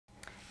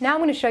Now I'm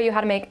going to show you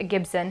how to make a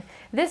Gibson.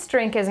 This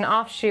drink is an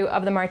offshoot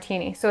of the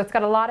martini, so it's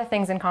got a lot of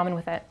things in common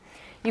with it.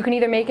 You can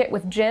either make it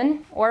with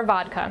gin or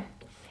vodka.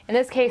 In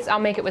this case, I'll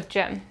make it with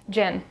gin.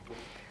 In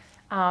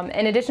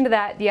addition to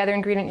that, the other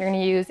ingredient you're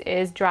going to use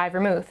is dry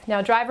vermouth.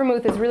 Now, dry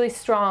vermouth is really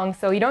strong,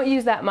 so you don't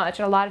use that much,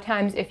 and a lot of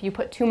times if you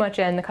put too much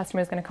in, the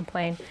customer is going to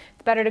complain.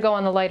 It's better to go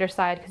on the lighter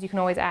side because you can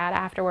always add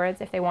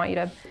afterwards if they want you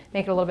to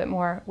make it a little bit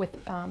more with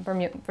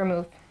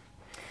vermouth.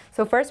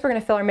 So first, we're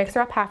going to fill our mixer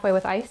up halfway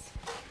with ice.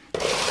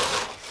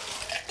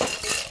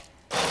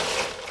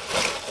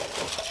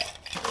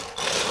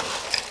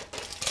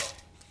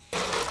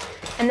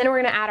 And then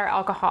we're going to add our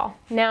alcohol.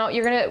 Now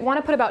you're going to want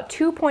to put about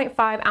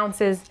 2.5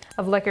 ounces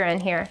of liquor in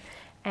here.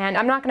 And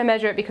I'm not going to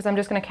measure it because I'm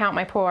just going to count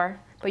my pour,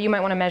 but you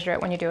might want to measure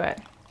it when you do it.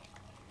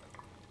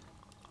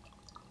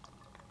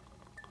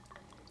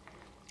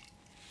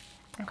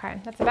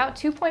 Okay, that's about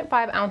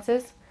 2.5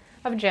 ounces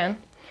of gin.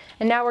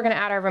 And now we're going to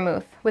add our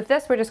vermouth. With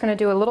this, we're just going to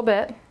do a little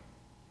bit.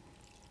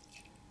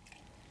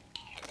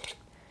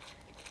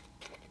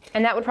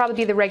 And that would probably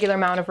be the regular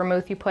amount of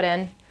vermouth you put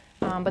in.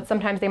 But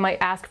sometimes they might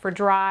ask for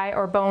dry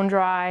or bone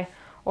dry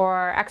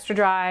or extra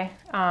dry,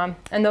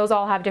 and those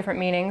all have different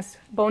meanings.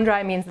 Bone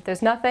dry means that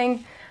there's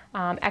nothing.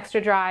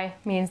 Extra dry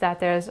means that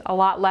there's a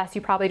lot less.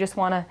 You probably just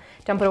want to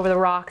dump it over the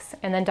rocks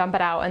and then dump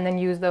it out and then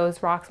use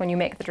those rocks when you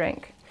make the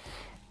drink.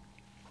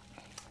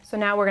 So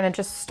now we're going to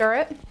just stir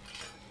it.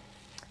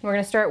 We're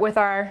going to stir it with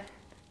our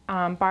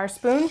bar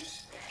spoon,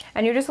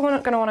 and you're just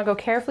going to want to go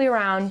carefully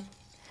around.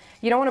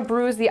 You don't want to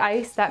bruise the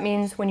ice. That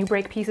means when you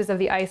break pieces of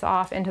the ice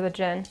off into the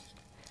gin.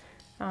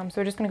 So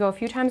we're just going to go a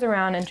few times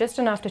around and just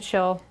enough to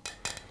chill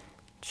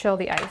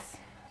the ice.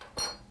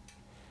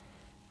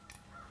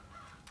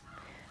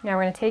 Now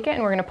we're going to take it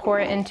and we're going to pour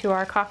it into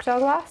our cocktail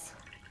glass.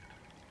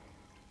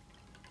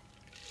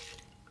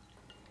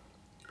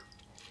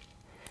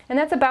 And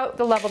that's about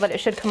the level that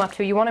it should come up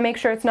to. You want to make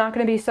sure it's not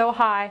going to be so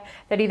high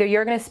that either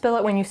you're going to spill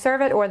it when you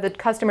serve it or the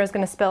customer is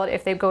going to spill it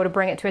if they go to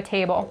bring it to a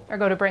table or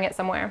go to bring it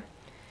somewhere.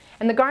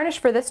 And the garnish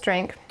for this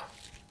drink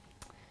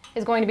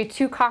is going to be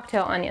 2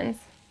 cocktail onions.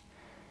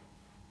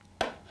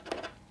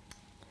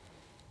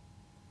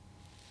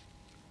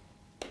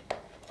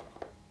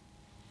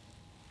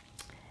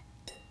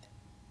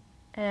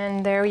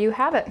 And there you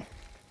have it.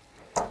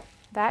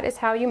 That is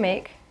how you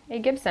make a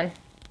Gibson.